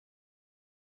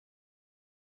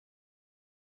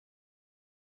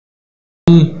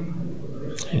I'm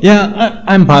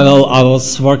Pavel. I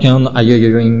was working on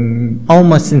IO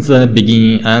almost since the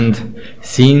beginning, and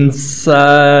since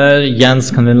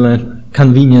Jens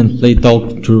conveniently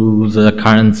talked through the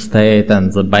current state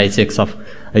and the basics of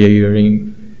IO,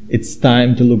 it's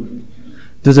time to look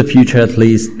to the future, at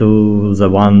least to the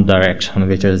one direction,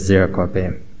 which is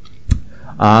zerocopy.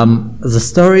 The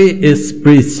story is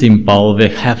pretty simple. We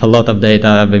have a lot of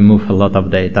data, we move a lot of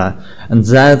data, and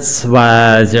that's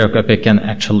where zerocopy can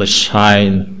actually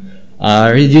shine.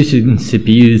 Reducing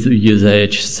CPU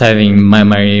usage, saving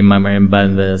memory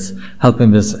bandwidth,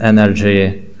 helping with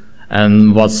energy,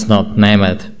 and what's not, name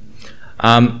it.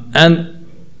 And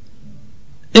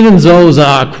even though there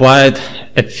are quite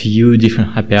a few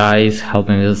different APIs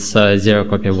helping with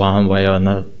zerocopy one way or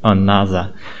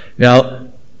another, well,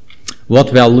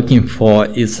 what we are looking for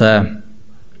is I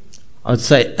would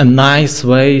say a nice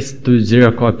way to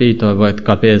zerocopy, to avoid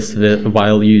copies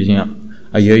while using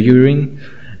IO.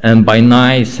 And by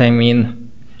nice, I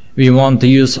mean we want to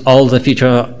use all the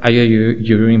features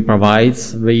IO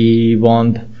provides. We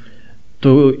want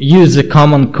to use the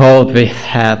common code. We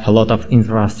have a lot of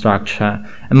infrastructure,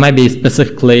 and maybe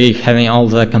specifically having all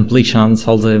the completions,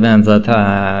 all the events that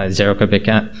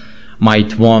zerocopy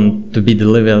might want to be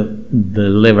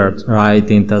delivered right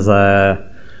into the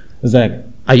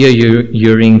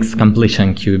IO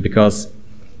completion queue, because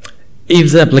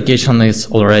if the application is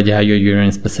already IO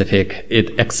specific,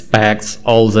 it expects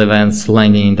all the events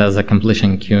landing into the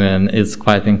completion queue, and it's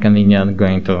quite inconvenient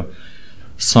going to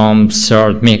some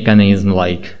third mechanism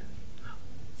like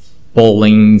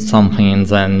polling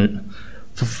something. And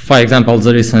for example,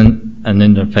 there is an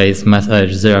interface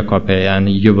message zerocopy, and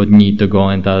you would need to go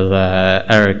into the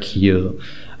error queue.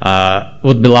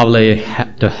 Would be lovely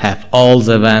to have all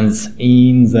the events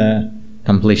in the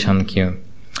completion queue.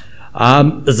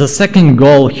 The second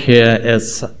goal here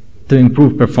is to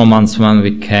improve performance when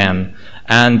we can,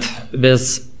 and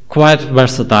with quite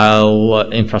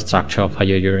versatile infrastructure of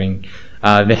IO,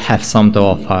 we have some to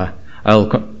offer. I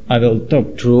will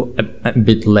talk through a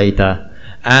bit later.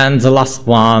 And the last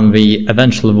one, we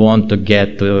eventually want to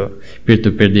get to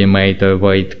peer-to-peer DMA to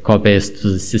avoid copies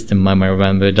to the system memory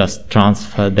when we just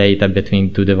transfer data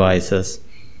between two devices.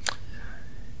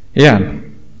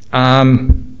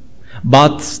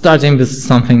 But starting with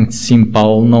something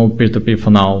simple, no peer-to-peer for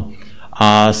now.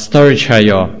 Storage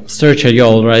IO. Storage IO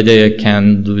already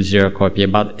can do zerocopy,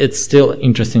 but it's still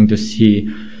interesting to see,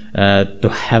 to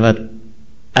have it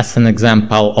as an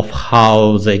example of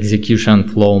how the execution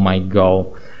flow might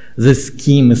go. This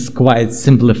scheme is quite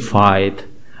simplified,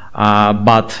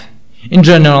 but in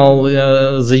general,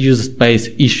 the user space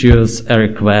issues a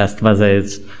request, whether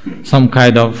it's some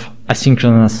kind of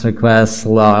asynchronous request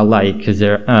like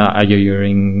the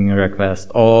IO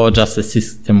request, or just a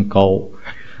system call.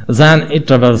 Then it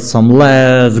traverses some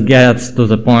layers, gets to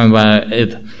the point where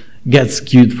it gets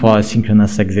queued for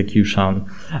asynchronous execution.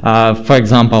 For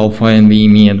example, for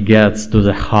NVMe, it gets to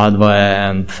the hardware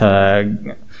and to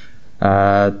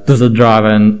the driver,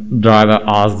 and driver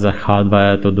asks the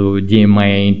hardware to do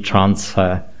DMA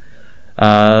transfer.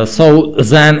 So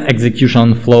then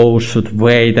execution flow should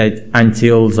wait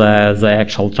until the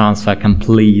actual transfer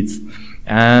completes,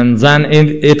 and then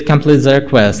it completes the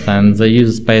request, and the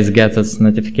user space gets its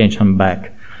notification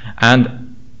back. And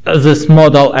this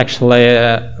model actually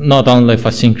not only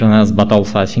for synchronous but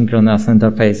also asynchronous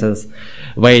interfaces,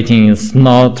 waiting is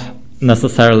not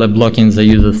necessarily blocking the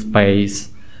user space.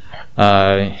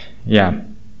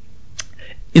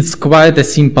 It's quite a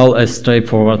simple,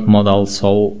 straightforward model,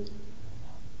 so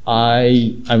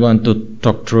I want to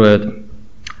talk through it.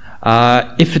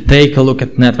 If you take a look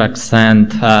at network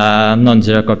send,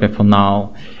 non-zerocopy for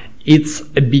now, it's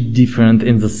a bit different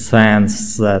in the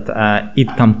sense that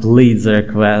it completes the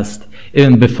request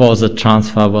even before the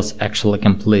transfer was actually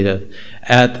completed.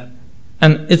 And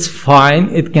it's fine,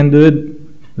 it can do it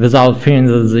without fearing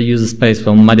that the user space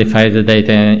will modify the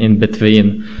data in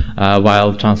between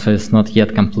while transfer is not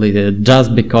yet completed,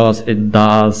 just because it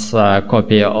does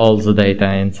copy all the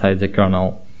data inside the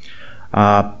kernel.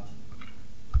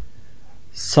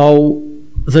 So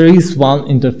there is one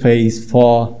interface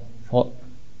for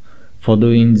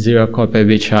doing zerocopy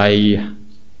which I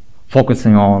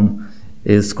focusing on,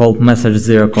 is called message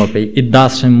zerocopy. It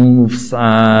does remove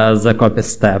the copy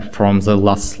step from the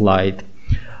last slide.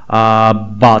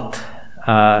 But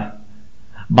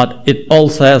it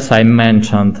also, as I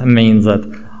mentioned, means that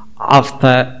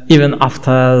even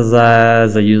after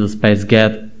the user space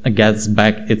gets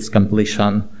back its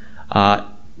completion,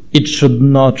 it should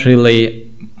not really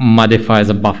modify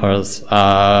the buffers,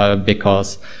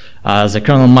 because the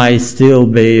kernel might still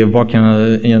be working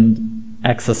in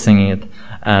accessing it.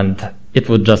 and it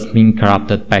would just mean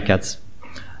corrupted packets.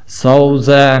 So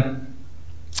the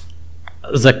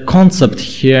concept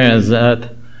here is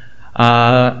that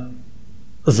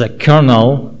the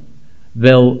kernel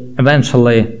will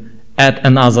eventually add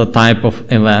another type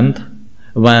of event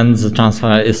when the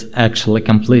transfer is actually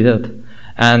completed,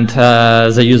 and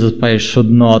the user space should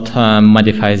not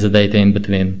modify the data in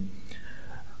between.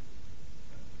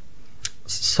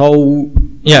 So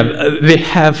yeah,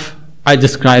 I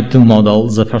described two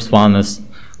models. The first one is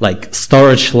like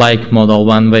storage-like model,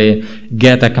 when we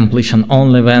get a completion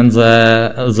only when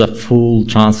the full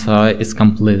transfer is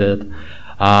completed.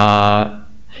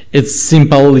 It's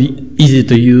simple, easy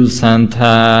to use, and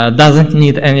doesn't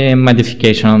need any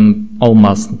modification,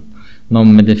 almost no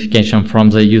modification from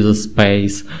the user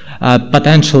space.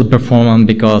 Potentially performant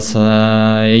because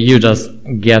you just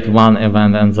get one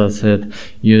event and that's it.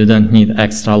 You don't need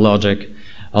extra logic,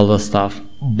 all the stuff.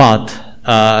 But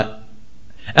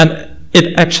and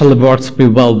it actually works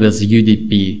pretty well with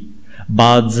UDP.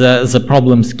 But the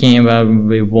problems came when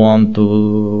we want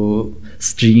to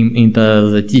stream into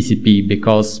the TCP,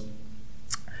 because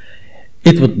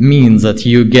it would mean that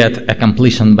you get a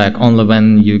completion back only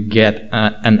when you get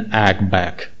an ACK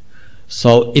back.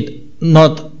 So it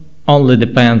not only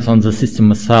depends on the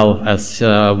system itself as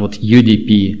with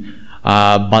UDP,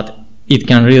 but it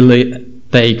can really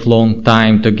take long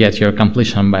time to get your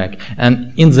completion back.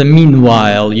 And in the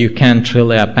meanwhile, you can't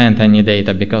really append any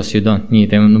data because you don't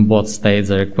need even what state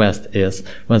the request is,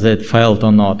 whether it failed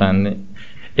or not. And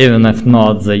even if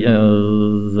not, the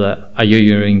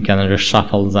IOU can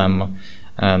reshuffle them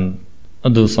and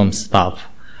do some stuff.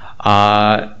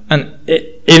 And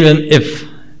even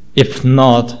if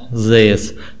not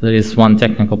this, there is one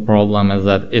technical problem, is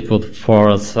that it would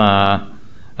force to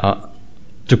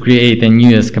create a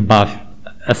new escabuf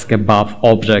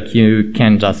object. You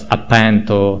can just append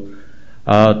to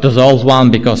the old one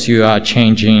because you are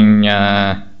changing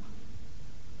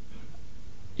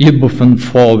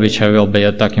ubufn4, which I will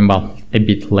be talking about a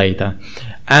bit later.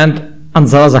 And on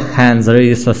the other hand, there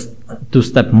is a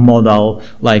two-step model,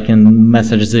 like in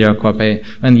message zerocopy,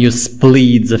 when you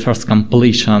split the first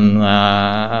completion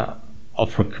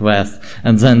of request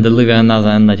and then deliver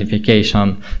another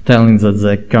notification telling that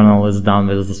the kernel is done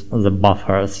with the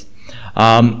buffers.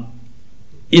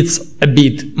 It's a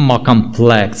bit more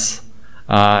complex.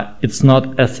 It's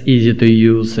not as easy to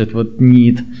use. It would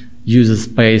need user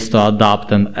space to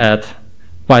adapt and add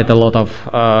quite a lot of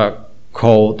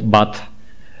code, but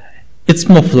it's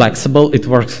more flexible. It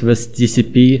works with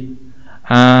TCP.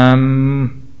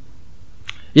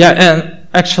 Yeah, and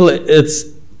actually it's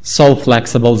so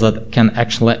flexible that it can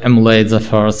actually emulate the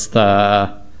first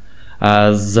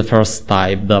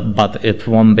type, but it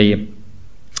won't be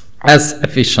as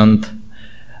efficient.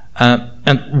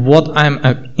 And what I'm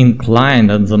inclined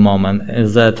at the moment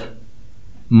is that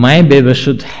maybe we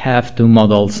should have two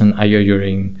models in IOU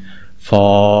ring.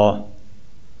 For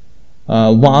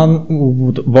one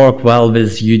would work well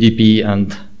with UDP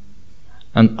and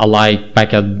alike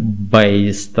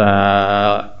packet-based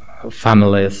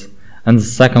families, and the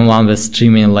second one with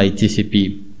streaming like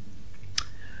TCP.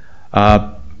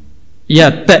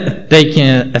 Yeah,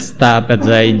 taking a stab at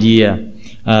the idea,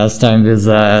 starting with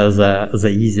the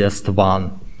easiest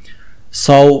one.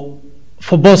 So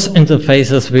for both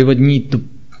interfaces, we would need to.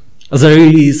 There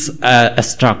is a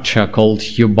structure called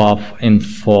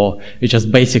ubufn4, which is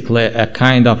basically a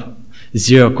kind of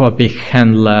zero-copy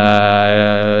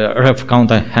handler, ref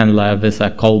counter handler with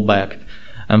a callback.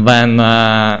 And then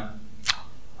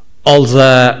all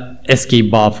the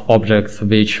skbuf objects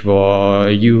which were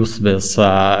used with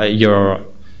your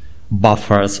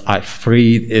buffers are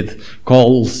freed. It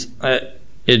calls,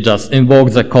 it just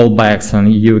invokes the callbacks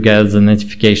and you get the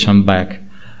notification back.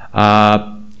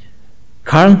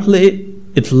 Currently,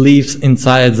 it lives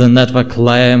inside the network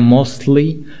layer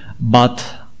mostly, but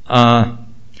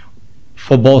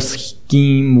for both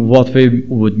scheme, what we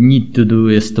would need to do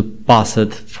is to pass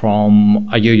it from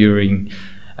IOU ring.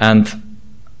 And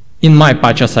in my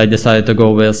patches, I decided to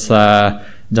go with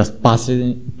just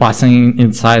passing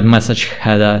inside message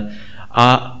header.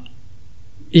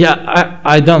 Yeah,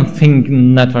 I don't think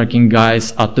networking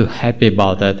guys are too happy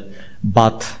about it,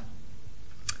 but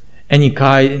any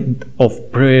kind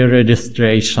of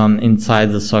pre-registration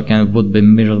inside the socket would be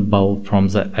miserable from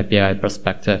the API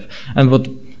perspective, and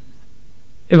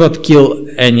it would kill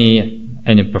any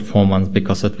performance,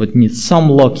 because it would need some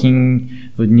locking,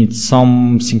 would need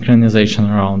some synchronization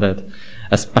around it,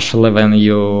 especially when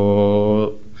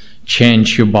you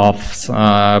change your buffs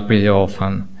pretty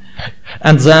often.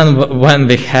 And then when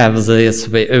we have this,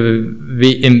 we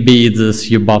embed this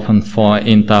ubuffer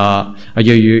into a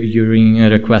URIN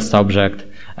request object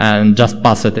and just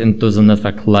pass it into the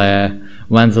network layer.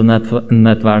 When the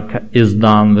network is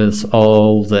done with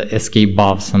all the escape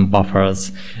buffs and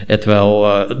buffers, it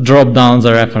will drop down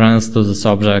the reference to this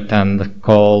object and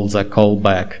call the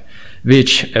callback,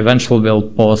 which eventually will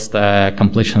post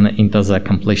completion into the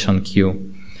completion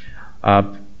queue.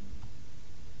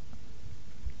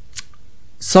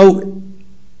 So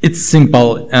it's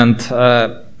simple and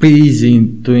pretty easy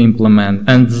to implement.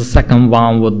 And the second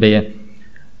one would be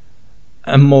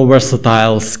a more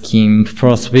versatile scheme.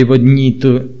 First, we would need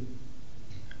to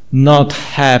not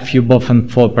have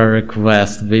ubuffer per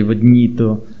request. We would need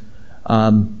to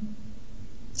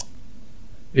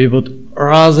we would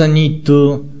rather need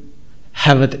to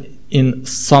have it in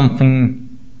something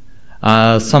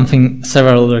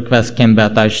several requests can be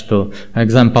attached to. For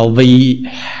example, we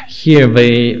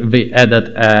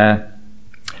added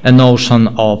a notion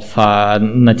of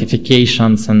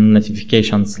notifications and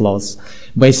notification slots.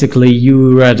 Basically,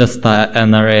 you register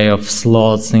an array of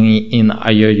slots in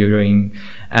your URIN,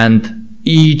 and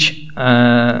each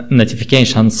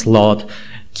notification slot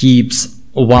keeps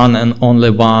one and only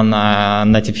one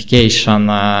notification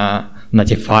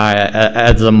notifier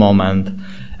at the moment.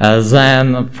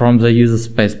 Then, from the user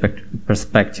space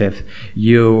perspective,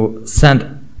 you send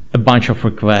a bunch of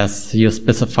requests. You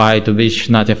specify to which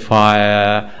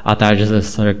notifier attaches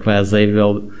this request. They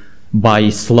will by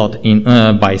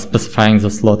specifying the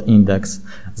slot index.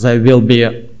 They will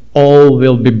be all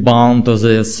will be bound to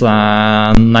this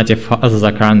the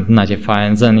current notifier,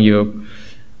 and then you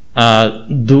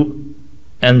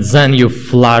then you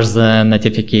flash the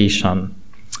notification.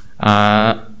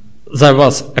 There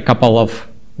was a couple of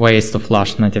ways to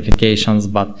flash notifications,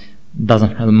 but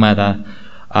doesn't really matter.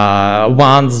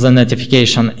 Once the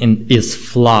notification is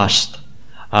flashed,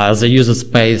 the user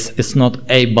space is not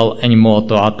able anymore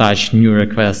to attach new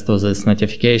requests to this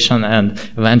notification, and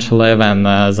eventually when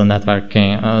the network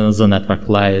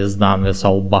layer is done with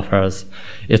all buffers,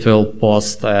 it will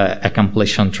post a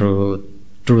completion through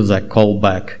the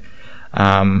callback.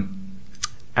 And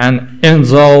even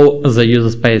though the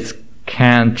user space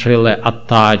can't really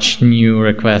attach new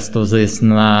requests to this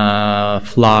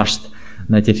flashed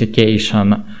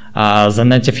notification, the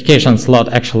notification slot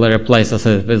actually replaces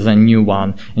it with a new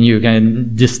one, and you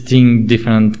can distinguish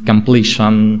different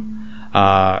completion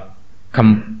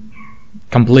from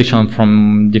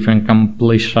different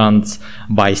completions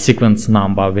by sequence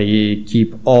number. We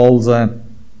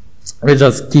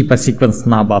just keep a sequence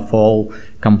number for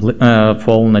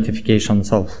all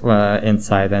notifications of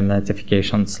inside a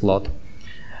notification slot.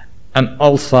 And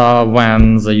also,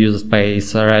 when the user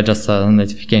space registers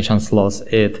notification slots,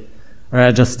 it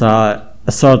registers a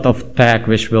sort of tag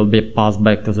which will be passed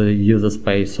back to the user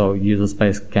space, so user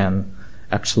space can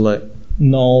actually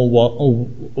know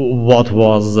what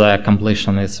was the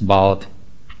completion is about.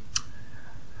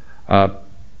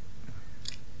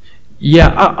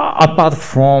 Apart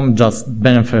from just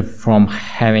benefit from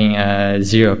having a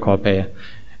zero copy,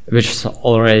 which is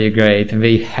already great,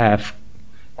 we have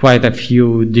quite a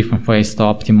few different ways to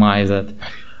optimize it.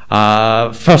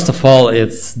 First of all,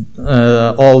 it's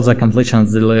all the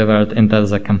completions delivered into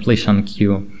the completion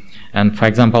queue. And for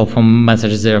example, for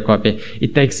message zero copy,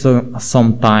 it takes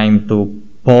some time to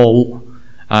poll.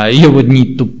 You would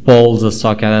need to poll the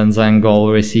socket and then go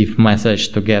receive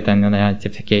message to get a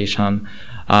notification.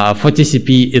 For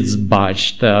TCP, it's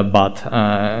batched, but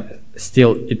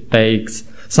still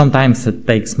sometimes it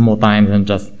takes more time than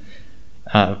just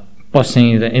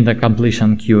posting it in the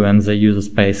completion queue, and the user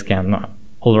space can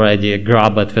already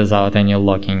grab it without any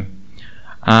locking.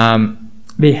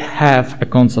 We have a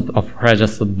concept of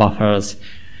registered buffers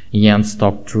Jens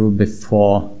talked through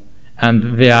before,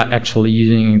 and we are actually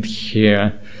using it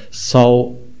here.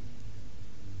 So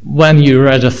when you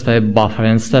register a buffer,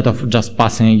 instead of just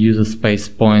passing a user space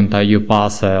pointer, you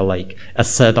pass like a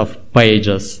set of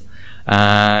pages,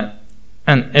 and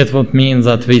it would mean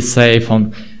that we save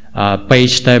on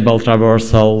page table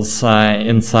traversals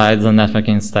inside the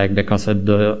networking stack, because it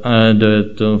do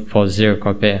it for zero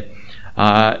copy.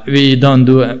 We don't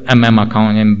do MM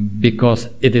accounting because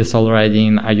it is already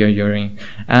in your URIN,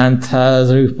 and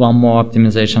there is one more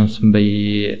optimizations to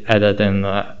be added in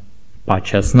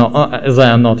patches. No, they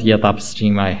are not yet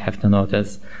upstream, I have to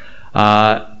notice.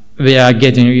 We are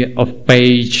getting rid of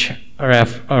page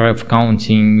ref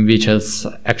counting, which is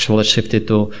actually shifted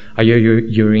to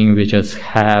URIN, which is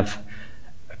have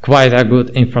quite a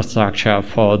good infrastructure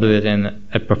for doing it in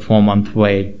a performant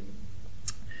way.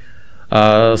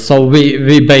 So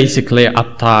we basically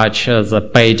attach the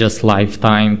page's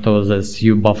lifetime to this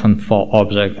ubufn4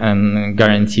 object and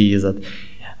guarantee that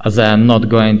they are not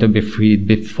going to be freed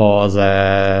before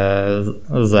the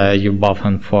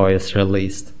ubufn4 is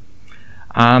released.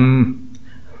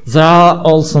 There are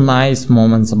also nice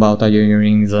moments about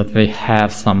IOUring that we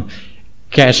have some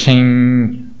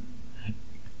caching,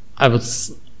 I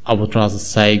would rather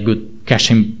say good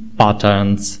caching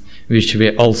patterns, which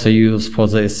we also use for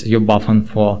this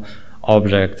ubufn4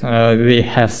 object. We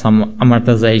have some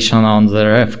amortization on the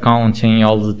ref counting,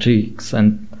 all the tricks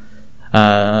and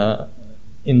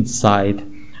inside.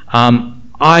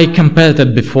 I compared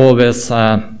it before with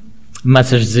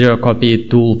message zerocopy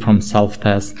tool from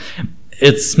self-test.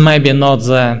 It's maybe not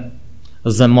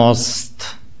the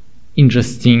most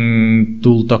interesting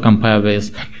tool to compare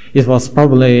with. It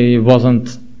probably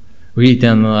wasn't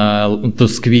written to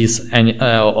squeeze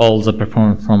all the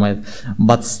performance from it,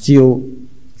 but still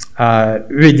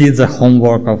we did the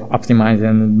homework of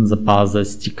optimizing the paths that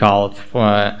stick out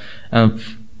and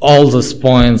all these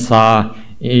points are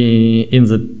in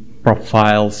the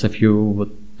profiles. If you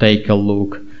would take a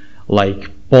look,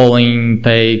 like polling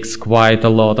takes quite a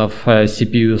lot of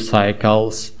CPU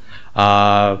cycles,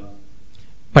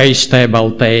 page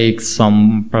table takes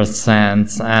some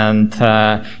percents, and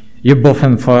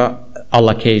ubufn4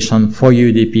 allocation for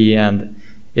UDP, and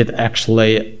it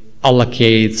actually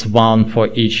allocates one for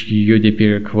each UDP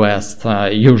request.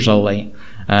 Usually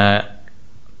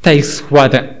takes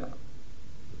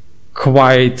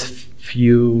quite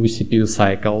few CPU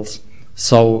cycles.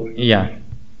 So yeah,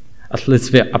 at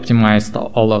least we optimized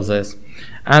all of this.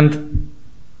 And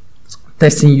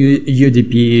testing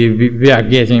UDP, we are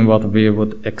getting what we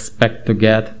would expect to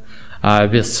get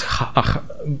with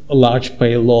large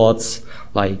payloads,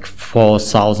 like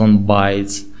 4,000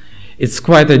 bytes. It's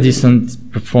quite a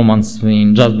decent performance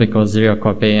swing just because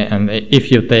zerocopy, and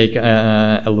if you take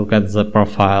a look at the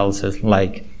profiles, it's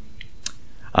like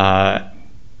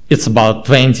it's about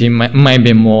 20,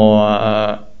 maybe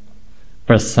more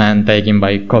percent taken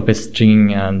by copy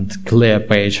string and clear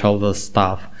page, all the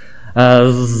stuff.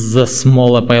 The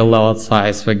smaller payload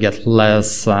size will get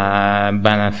less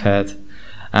benefit,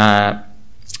 and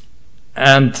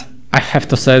I have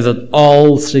to say that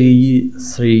all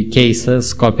three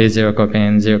cases, copy, zerocopy,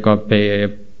 and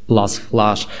zerocopy plus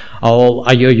flash, are all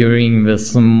IOUring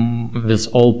with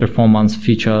all performance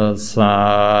features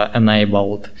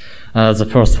enabled. The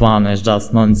first one is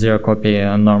just non-zerocopy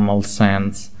and normal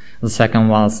sense. The second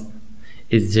one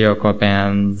is zerocopy,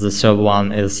 and the third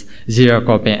one is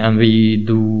zerocopy, and we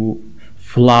do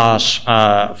flash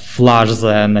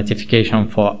the notification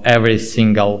for every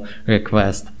single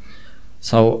request.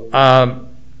 So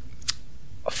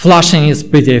flashing is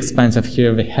pretty expensive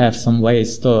here. We have some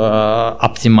ways to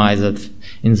optimize it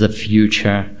in the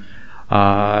future.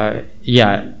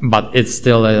 Yeah, but it's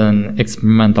still in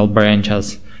experimental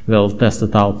branches. We'll test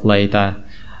it out later.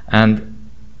 And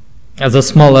the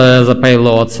smaller the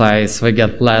payload size, we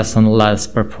get less and less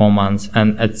performance.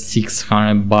 And at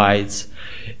 600 bytes,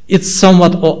 it's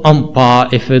somewhat on par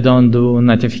if we don't do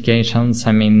notifications.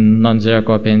 I mean,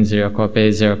 non-zerocopy and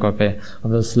zerocopy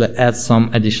obviously adds some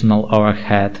additional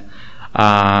overhead.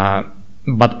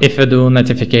 But if we do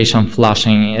notification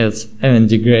flashing, it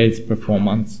degrades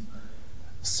performance.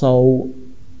 So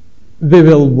we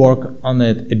will work on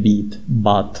it a bit,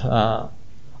 but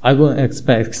I wouldn't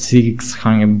expect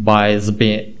 600 bytes to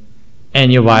be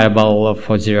any viable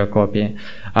for zerocopy.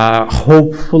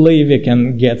 Hopefully we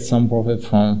can get some profit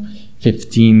from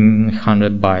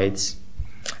 1500 bytes.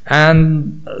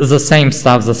 And the same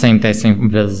stuff, the same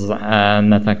testing with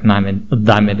network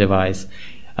dummy device.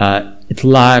 It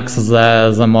lacks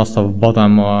the most of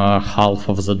bottom half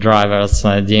of the drivers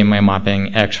DMA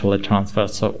mapping actually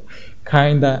transfers. So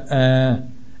kinda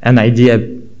an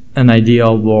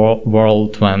ideal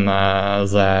world when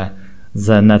the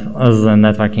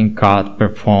networking card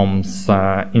performs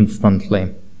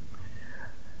instantly.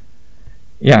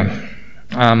 Yeah,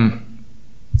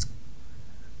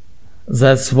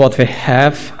 that's what we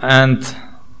have. And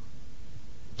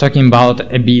talking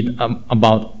about a bit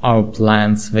about our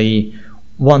plans, we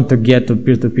want to get to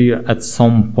peer-to-peer at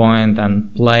some point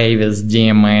and play with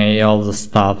DMA, all the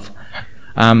stuff.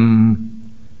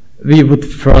 We would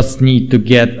first need to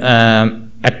get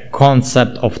a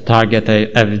concept of target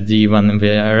FD when we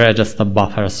register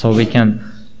buffers, so we can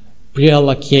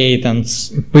pre-allocate and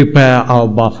prepare our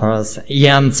buffers.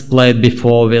 Jens played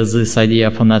before with this idea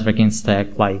for networking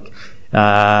stack, like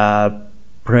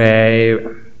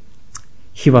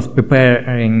he was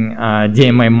preparing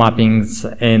DMA mappings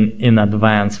in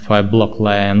advance for a block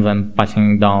layer and then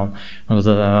passing down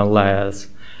the layers.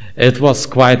 it was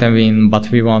quite a win, but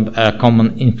we want a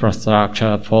common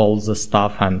infrastructure for all the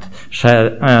stuff and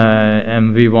share,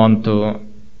 and we want to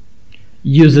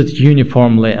use it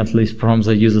uniformly, at least from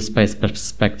the user space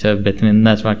perspective, between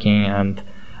networking and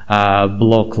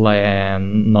block layer,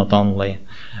 and not only.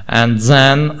 And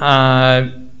then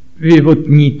we would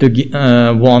need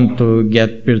to want to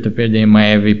get peer-to-peer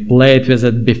DMA. We played with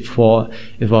it before.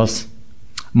 It was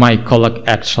my colleague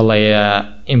actually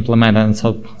implemented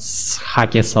some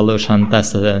hacky solution,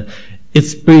 tested it.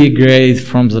 It's pretty great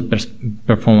from the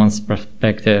performance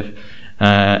perspective,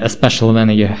 especially when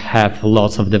you have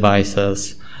lots of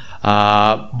devices,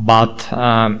 but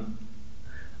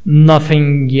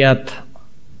nothing yet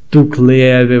too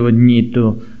clear. We would need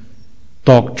to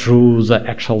talk through the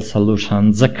actual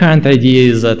solution. The current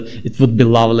idea is that it would be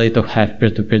lovely to have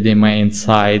peer-to-peer DMA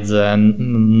inside the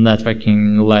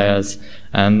networking layers,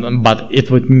 but it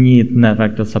would need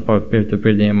network to support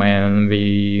peer-to-peer DMA, and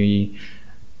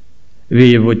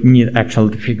we would need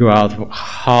actually to figure out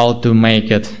how to make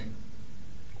it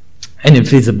any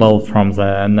feasible from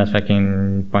the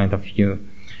networking point of view,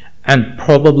 and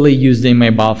probably use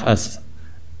DMA buff as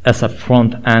a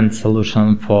front-end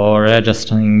solution for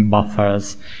registering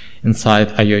buffers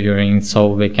inside IO ring, so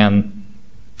we can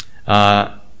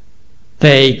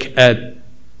take a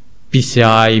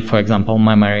PCI, for example,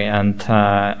 memory, and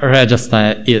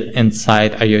register it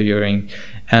inside IO ring.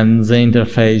 And the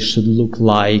interface should look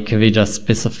like we just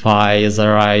specify the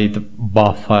right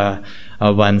buffer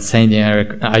when sending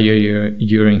a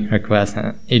IO ring request.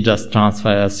 It just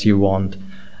transfers as you want.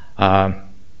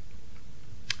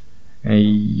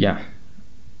 Yeah.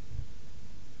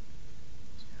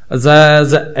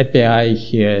 The API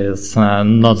here is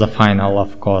not the final,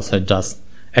 of course, it's just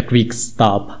a quick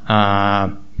stop.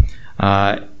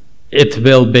 It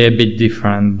will be a bit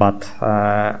different, but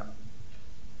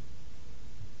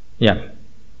yeah.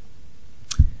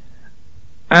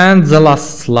 And the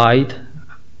last slide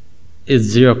is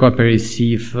zero-copy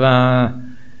receive,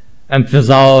 and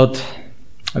without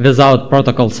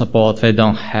protocol support, we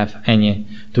don't have any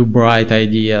too bright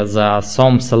ideas. There are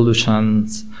some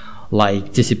solutions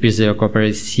like TCP zero-copy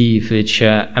receive, which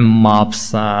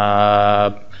maps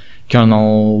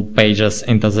kernel pages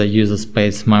into the user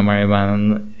space memory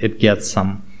when it gets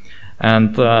some.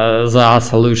 And there are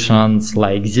solutions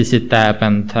like ZCTAP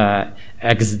and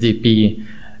XDP.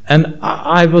 And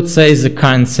I would say the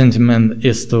current sentiment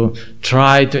is to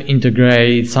try to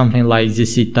integrate something like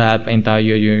ZCTAP into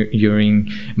your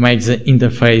ring, make the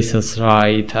interfaces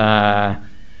right,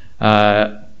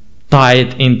 tie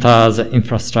it into the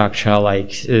infrastructure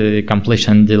like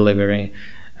completion delivery,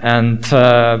 and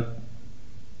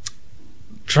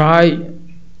try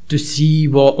to see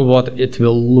what it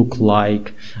will look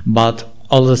like. But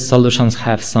all the solutions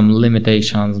have some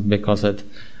limitations because it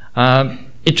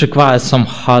requires some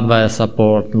hardware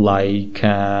support, like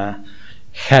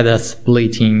header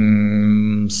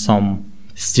splitting, some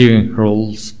steering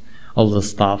rules, all the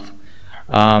stuff.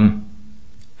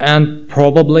 And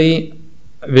probably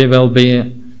we will be,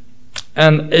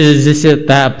 and this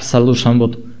tab solution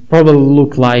would probably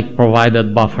look like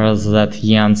provided buffers that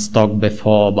Jens talked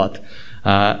before, but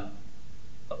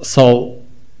so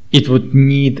it would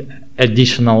need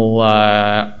additional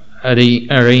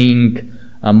ring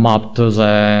map to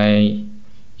the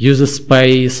user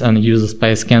space, and user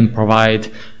space can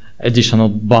provide additional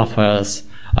buffers,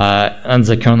 and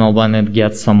the kernel, when it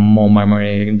gets some more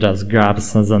memory, just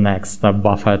grabs the next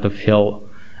buffer to fill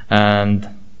and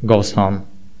goes on.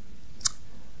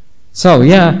 So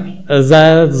yeah,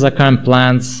 that's the current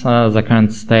plans, the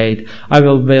current state. I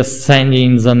will be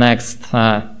sending the next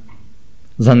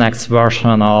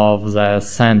version of the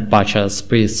send patches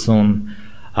pretty soon.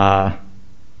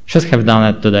 Should have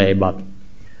done it today, but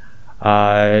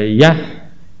yeah.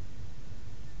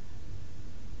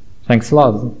 Thanks a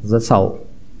lot. That's all.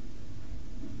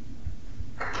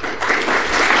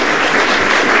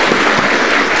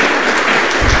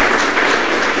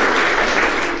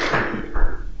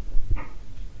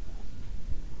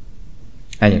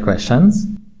 Any questions?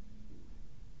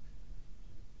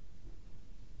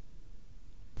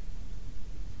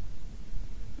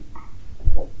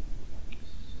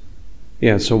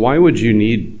 Yeah, so why would you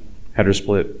need header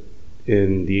split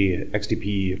in the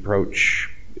XDP approach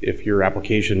if your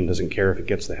application doesn't care if it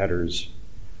gets the headers?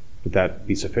 Would that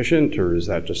be sufficient, or is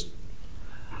that just?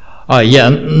 Yeah,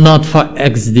 not for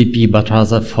XDP, but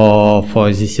rather for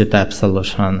ZCTAP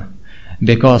solution,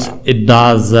 because it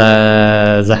does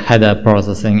the header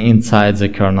processing inside the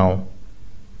kernel.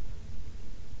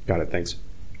 Got it, thanks.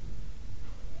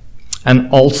 And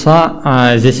also,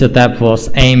 ZCTAP was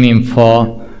aiming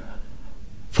for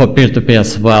peer-to-peer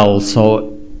as well,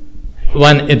 so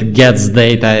when it gets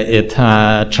data, it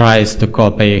tries to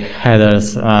copy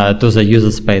headers to the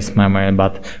user space memory,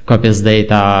 but copies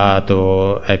data to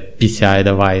a PCI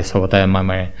device or whatever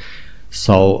memory.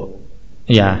 So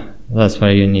yeah, that's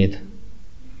where you need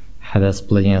header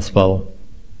splitting as well.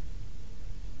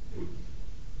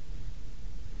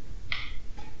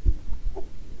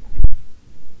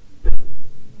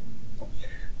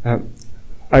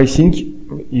 I think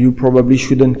you probably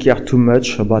shouldn't care too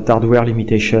much about hardware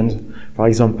limitations, for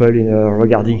example,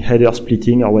 regarding header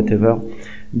splitting or whatever,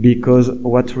 because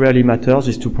what really matters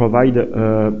is to provide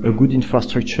a good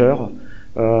infrastructure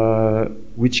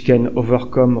which can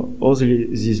overcome all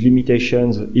these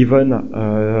limitations, even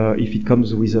if it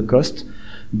comes with a cost,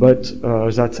 but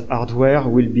that hardware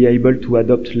will be able to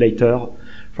adopt later.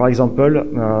 For example,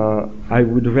 I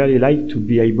would really like to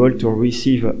be able to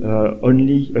receive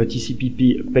only a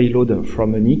TCP/IP payload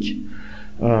from a NIC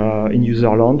in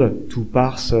userland to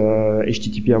parse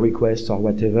HTTP requests or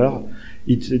whatever.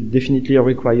 It definitely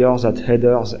requires that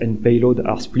headers and payload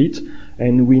are split,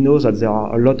 and we know that there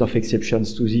are a lot of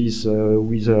exceptions to this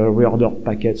with reordered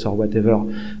packets or whatever.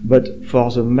 But for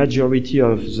the majority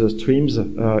of the streams,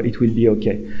 it will be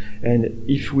okay. And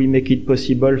if we make it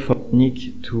possible for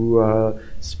NIC to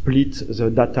split the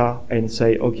data and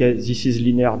say, okay, this is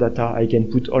linear data, I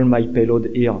can put all my payload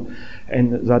here,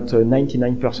 and that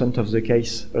 99% of the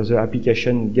case, the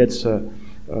application gets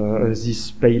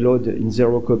this payload in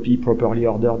zerocopy, properly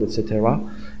ordered, etc.,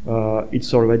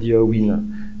 it's already a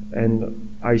win.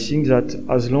 And I think that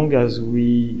as long as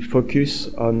we focus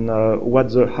on what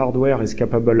the hardware is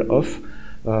capable of,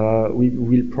 we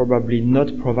will probably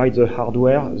not provide the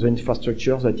hardware, the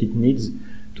infrastructure that it needs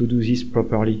to do this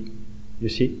properly. You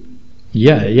see?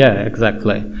 Yeah,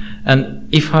 exactly. And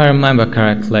if I remember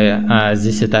correctly,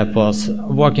 ZCTAP was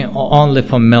working only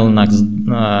for Mellanox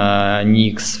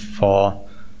NICs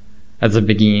at the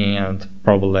beginning, and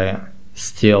probably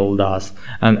still does.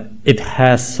 And it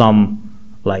has some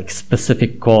like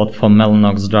specific code for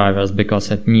Mellanox drivers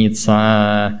because it needs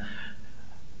it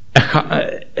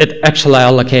actually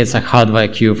allocates a hardware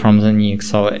queue from the NIC,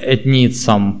 so it needs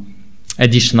some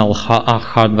additional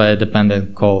hardware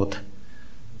dependent code.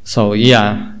 So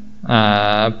yeah,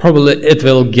 probably it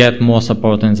will get more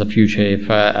support in the future if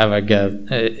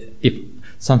if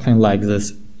something like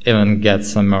this even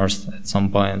gets immersed at some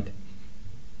point.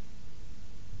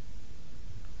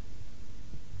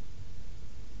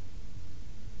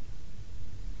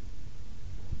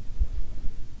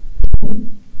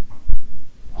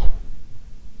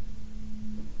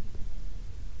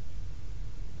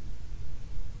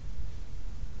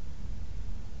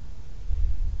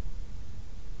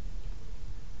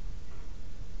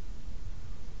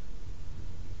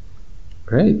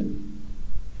 Great.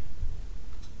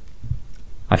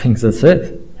 I think that's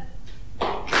it.